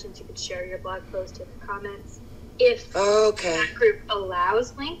asking questions, you could share your blog post in the comments. If that group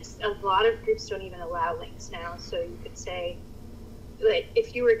allows links, a lot of groups don't even allow links now, so you could say, like,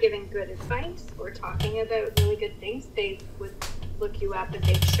 if you were giving good advice or talking about really good things, they would look you up and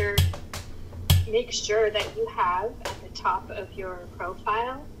make sure that you have at the top of your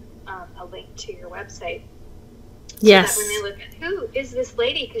profile a link to your website. Yes. So that when they look at who is this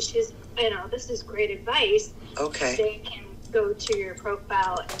lady, because she's, this is great advice. Okay. They can go to your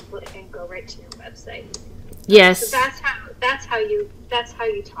profile and go right to your website. Yes. So that's how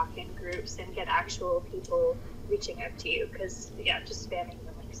you talk in groups and get actual people reaching out to you. Because just spamming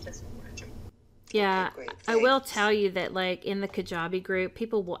the links doesn't work. Yeah, Okay, great. I will Thanks. tell you that, like, in the Kajabi group,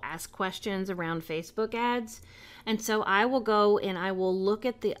 people will ask questions around Facebook ads. And so I will go and I will look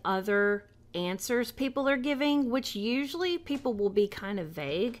at the other answers people are giving, which usually people will be kind of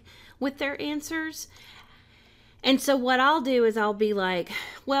vague with their answers. And so what I'll do is I'll be like,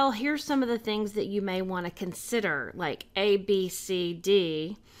 well, here's some of the things that you may want to consider, like A, B, C,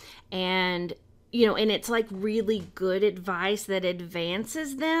 D. And and it's like really good advice that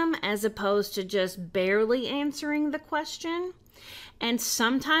advances them as opposed to just barely answering the question. And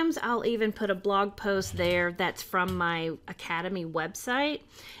sometimes I'll even put a blog post there that's from my Academy website,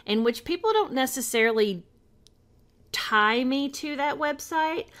 in which people don't necessarily tie me to that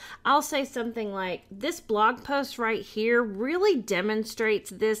website. I'll say something like, this blog post right here really demonstrates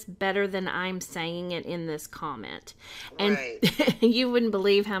this better than I'm saying it in this comment. And Right. you wouldn't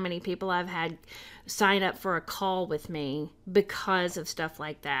believe how many people I've had sign up for a call with me because of stuff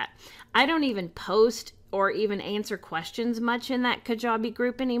like that. I don't even post or even answer questions much in that Kajabi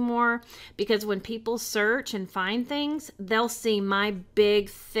group anymore, because when people search and find things, they'll see my big,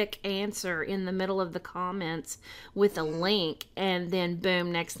 thick answer in the middle of the comments with a link, and then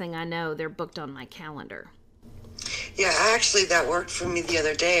boom, next thing I know, they're booked on my calendar. Yeah, actually, that worked for me the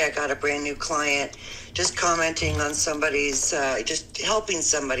other day. I got a brand new client just commenting on somebody's, just helping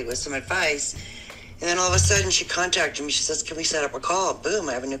somebody with some advice. And then all of a sudden she contacted me. She says, can we set up a call? Boom,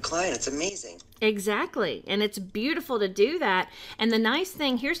 I have a new client. It's amazing. Exactly. And it's beautiful to do that. And the nice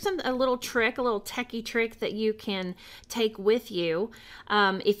thing, here's a little trick, a little techie trick that you can take with you.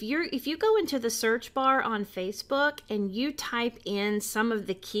 If you go into the search bar on Facebook and you type in some of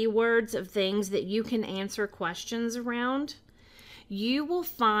the keywords of things that you can answer questions around, you will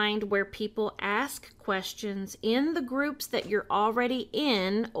find where people ask questions in the groups that you're already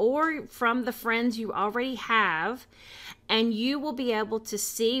in or from the friends you already have, and you will be able to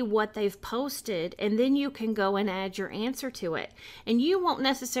see what they've posted, and then you can go and add your answer to it. And you won't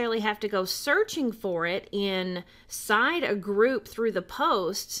necessarily have to go searching for it inside a group through the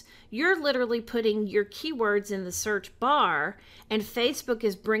posts. You're literally putting your keywords in the search bar, and Facebook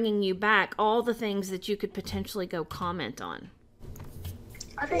is bringing you back all the things that you could potentially go comment on.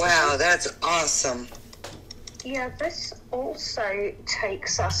 Wow, that's awesome. Yeah, this also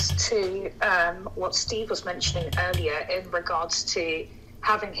takes us to what Steve was mentioning earlier in regards to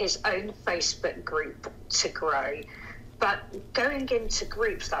having his own Facebook group to grow. But going into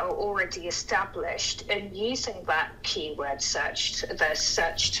groups that are already established and using that keyword search, the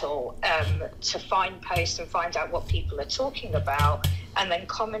search tool, to find posts and find out what people are talking about, and then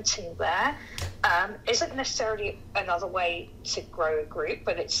commenting there, isn't necessarily another way to grow a group,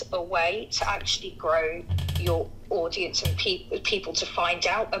 but it's a way to actually grow your audience and people to find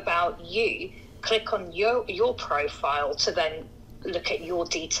out about you. Click on your profile to then look at your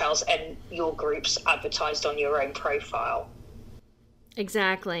details and your groups advertised on your own profile.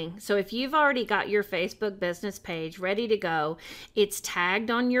 Exactly. So if you've already got your Facebook business page ready to go, it's tagged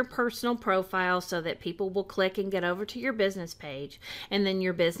on your personal profile so that people will click and get over to your business page. And then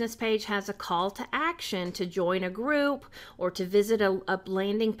your business page has a call to action to join a group or to visit a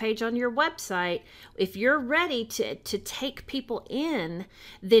landing page on your website. If you're ready to take people in,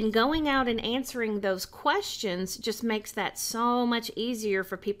 then going out and answering those questions just makes that so much easier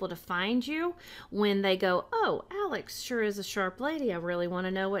for people to find you when they go, oh, Alex sure is a sharp lady. I really want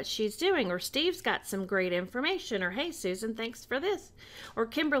to know what she's doing, or Steve's got some great information, or hey Susan, thanks for this, or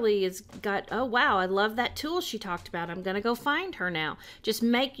Kimberly has got, oh wow, I love that tool she talked about, I'm gonna go find her now. Just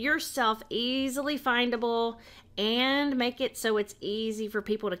make yourself easily findable and make it so it's easy for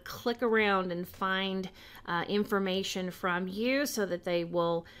people to click around and find information from you, so that they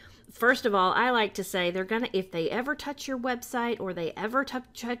will, first of all, I like to say they're going to, if they ever touch your website or they ever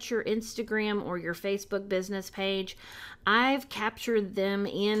touch your Instagram or your Facebook business page, I've captured them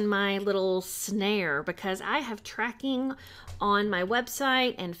in my little snare, because I have tracking on my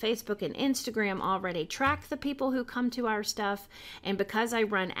website, and Facebook and Instagram already track the people who come to our stuff. And because I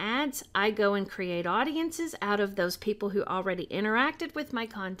run ads, I go and create audiences out of those people who already interacted with my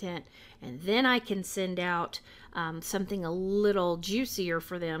content. And then I can send out something a little juicier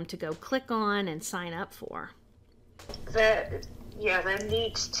for them to go click on and sign up for. Yeah, there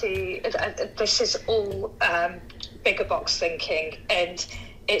needs to. This is all bigger box thinking, and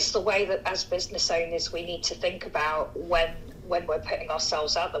it's the way that as business owners we need to think about when we're putting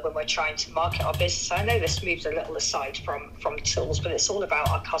ourselves out there, when we're trying to market our business. I know this moves a little aside from tools, but it's all about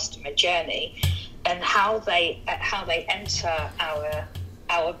our customer journey and how they enter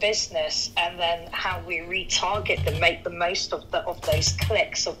our business, and then how we retarget them, make the most of those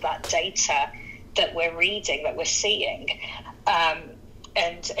clicks, of that data that we're reading, that we're seeing,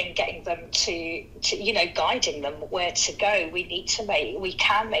 and getting them to guiding them where to go. We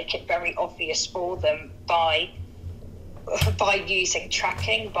can make it very obvious for them by using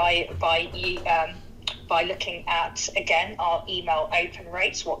tracking, by looking at, again, our email open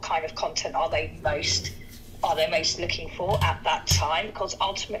rates. What kind of content are they most looking for at that time? Because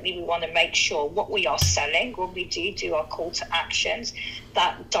ultimately we want to make sure what we are selling when we do our call to actions,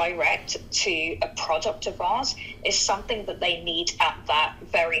 that direct to a product of ours, is something that they need at that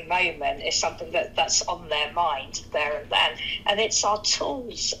very moment, is something that's on their mind there and then. And it's our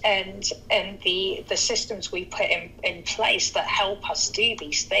tools and the systems we put in place that help us do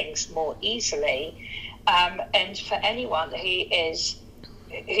these things more easily. And for anyone who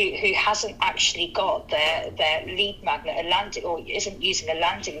hasn't actually got their lead magnet, a landing, or isn't using a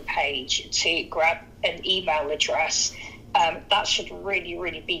landing page to grab an email address, that should really,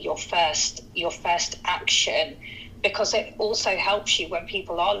 really be your first action, because it also helps you when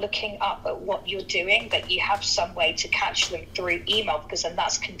people are looking up at what you're doing, that you have some way to catch them through email, because then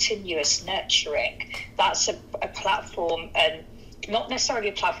that's continuous nurturing. That's a platform, and not necessarily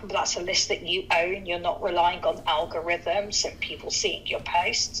a platform, but that's a list that you own. You're not relying on algorithms and people seeing your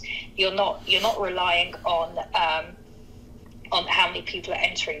posts. You're not relying on how many people are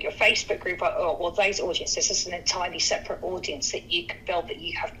entering your Facebook group or those audiences. This is an entirely separate audience that you can build, that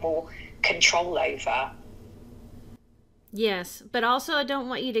you have more control over. Yes, but also I don't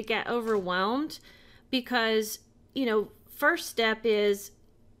want you to get overwhelmed, because, first step is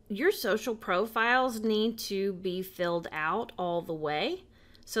your social profiles need to be filled out all the way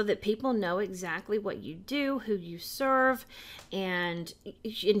so that people know exactly what you do, who you serve, and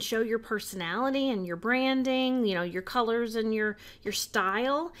show your personality and your branding, your colors and your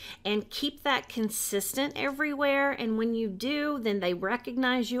style, and keep that consistent everywhere. And when you do, then they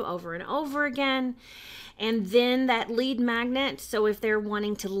recognize you over and over again. And then that lead magnet, so if they're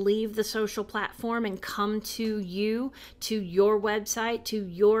wanting to leave the social platform and come to you, to your website, to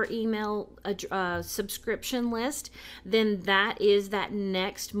your email subscription list, then that is that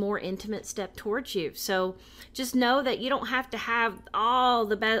next more intimate step towards you. So just know that you don't have to have all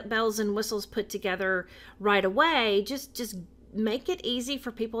the bells and whistles put together right away. Just make it easy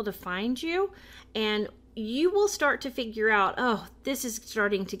for people to find you, and you will start to figure out, oh, this is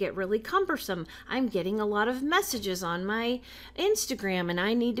starting to get really cumbersome. I'm getting a lot of messages on my Instagram, and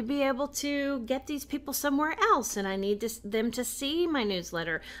I need to be able to get these people somewhere else, and I need them to see my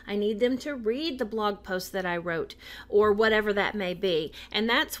newsletter. I need them to read the blog post that I wrote, or whatever that may be. And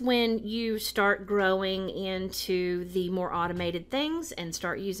that's when you start growing into the more automated things and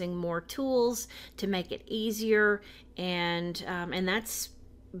start using more tools to make it easier. And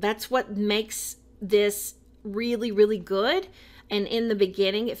that's what makes this really, really good. And in the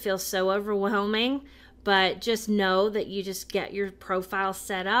beginning it feels so overwhelming, but just know that you just get your profile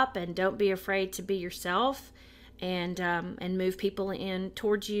set up, and don't be afraid to be yourself, and move people in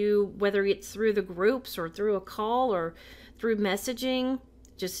towards you, whether it's through the groups or through a call or through messaging.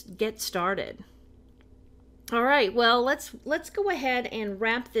 Just get started. All right, well, let's go ahead and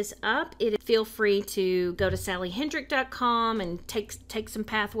wrap this up. Feel free to go to sallyhendrick.com and take some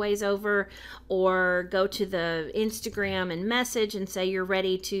pathways over, or go to the Instagram and message and say you're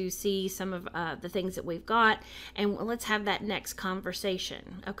ready to see some of the things that we've got, and let's have that next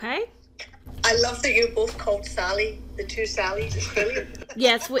conversation, okay? I love that you're both called Sally, the two Sallys. It's brilliant.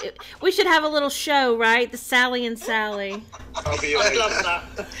 Yes, we should have a little show, right? The Sally and Sally. I'll be I love that.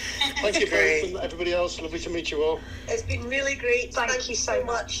 Thank you both, and everybody else. Lovely to meet you all. It's been really great. Thank you so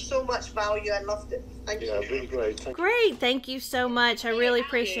much. So much value. I loved it. Thank you. Yeah, really great. Thank you. Great, thank you so much. I really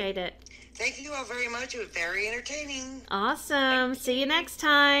appreciate it. Thank you all very much. It was very entertaining. Awesome. See you next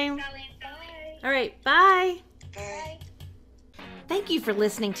time. Sally, bye. All right, bye. Bye. Thank you for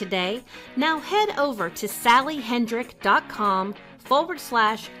listening today. Now head over to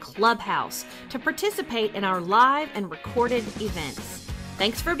sallyhendrick.com/clubhouse to participate in our live and recorded events.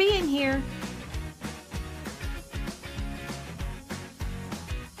 Thanks for being here.